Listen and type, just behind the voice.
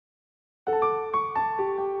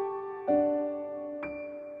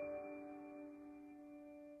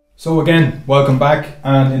So again, welcome back,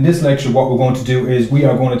 and in this lecture what we're going to do is we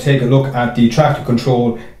are going to take a look at the Traktor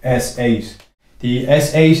Control S8. The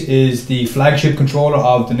S8 is the flagship controller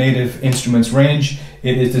of the Native Instruments range.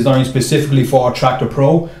 It is designed specifically for Traktor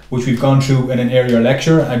Pro, which we've gone through in an earlier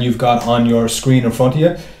lecture and you've got on your screen in front of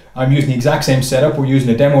you. I'm using the exact same setup. We're using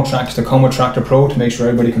the demo tracks to come with Traktor Pro to make sure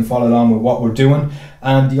everybody can follow along with what we're doing.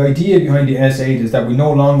 And the idea behind the S8 is that we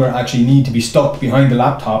no longer actually need to be stuck behind the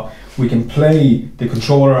laptop. We can play the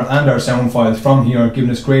controller and our sound files from here, giving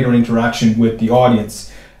us greater interaction with the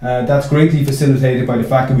audience. That's greatly facilitated by the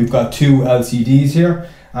fact that we've got two LCDs here,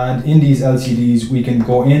 and in these LCDs we can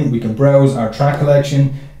go in, we can browse our track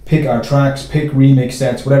collection, pick our tracks, pick remix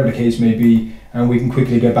sets, whatever the case may be, and we can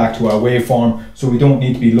quickly get back to our waveform, so we don't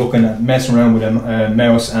need to be looking at messing around with a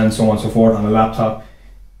mouse and so on and so forth on a laptop.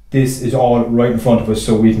 This is all right in front of us,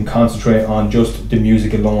 so we can concentrate on just the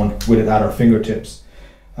music alone with it at our fingertips.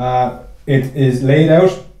 It is laid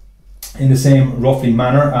out in the same roughly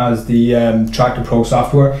manner as the Traktor Pro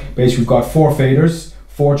software. Basically we've got 4 faders,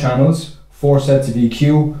 4 channels, 4 sets of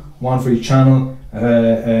EQ, 1 for each channel,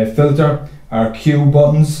 a filter, our Q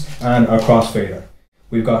buttons and our crossfader.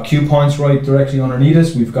 We've got cue points right directly underneath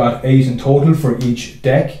us. We've got 8 in total for each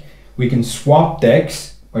deck. We can swap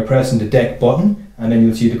decks by pressing the deck button, and then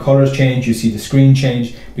you'll see the colors change, you see the screen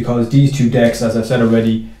change, because these 2 decks, as I said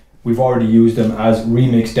already, we've already used them as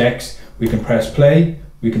remix decks. We can press play,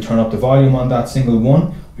 we can turn up the volume on that single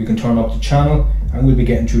one, we can turn up the channel, and we'll be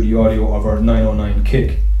getting through the audio of our 909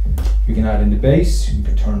 kick. We can add in the bass, we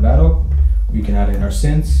can turn that up, we can add in our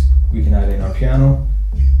synths, we can add in our piano,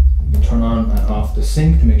 we can turn on and off the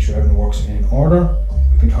sync to make sure everything works in order.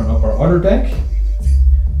 We can turn up our other deck,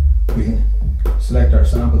 we can select our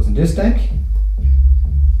samples in this deck,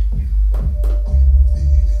 we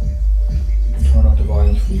can turn up the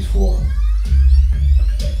volumes for these 4.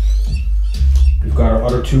 We've got our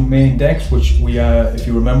other 2 main decks, which we, if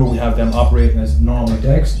you remember, we have them operating as normal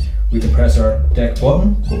decks. We can press our deck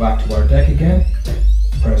button, go back to our deck again,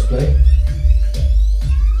 press play.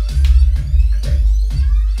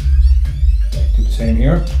 Do the same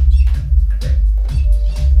here.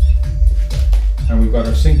 And we've got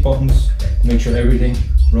our sync buttons to make sure everything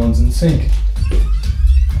runs in sync.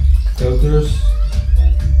 Filters.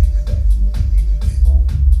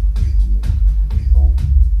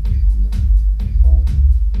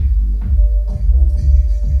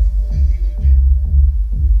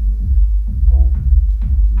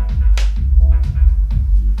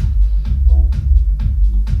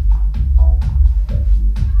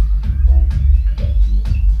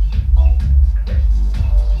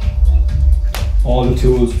 All the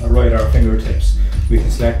tools are right at our fingertips. We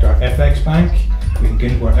can select our FX bank, we can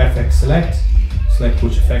get into our FX select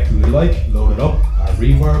which effect we would like, load it up, our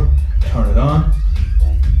reverb, turn it on.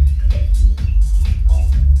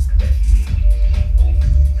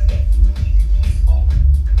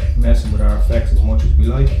 Messing with our effects as much as we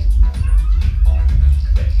like.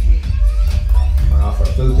 Turn off our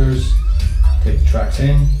filters, take the tracks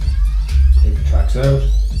in, take the tracks out.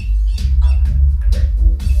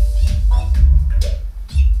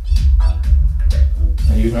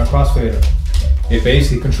 Using our crossfader. It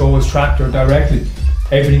basically controls Traktor directly.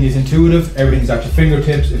 Everything is intuitive, everything's at your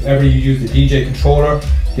fingertips. If ever you use the DJ controller,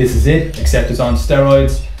 this is it, except it's on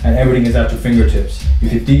steroids and everything is at your fingertips.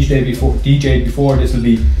 If you've DJed before, this will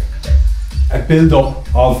be a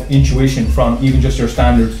build-up of intuition from even just your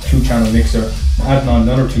standard 2-channel mixer, adding on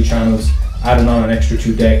another 2 channels, adding on an extra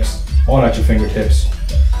 2 decks, all at your fingertips.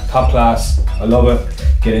 Top class, I love it,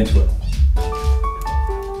 get into it.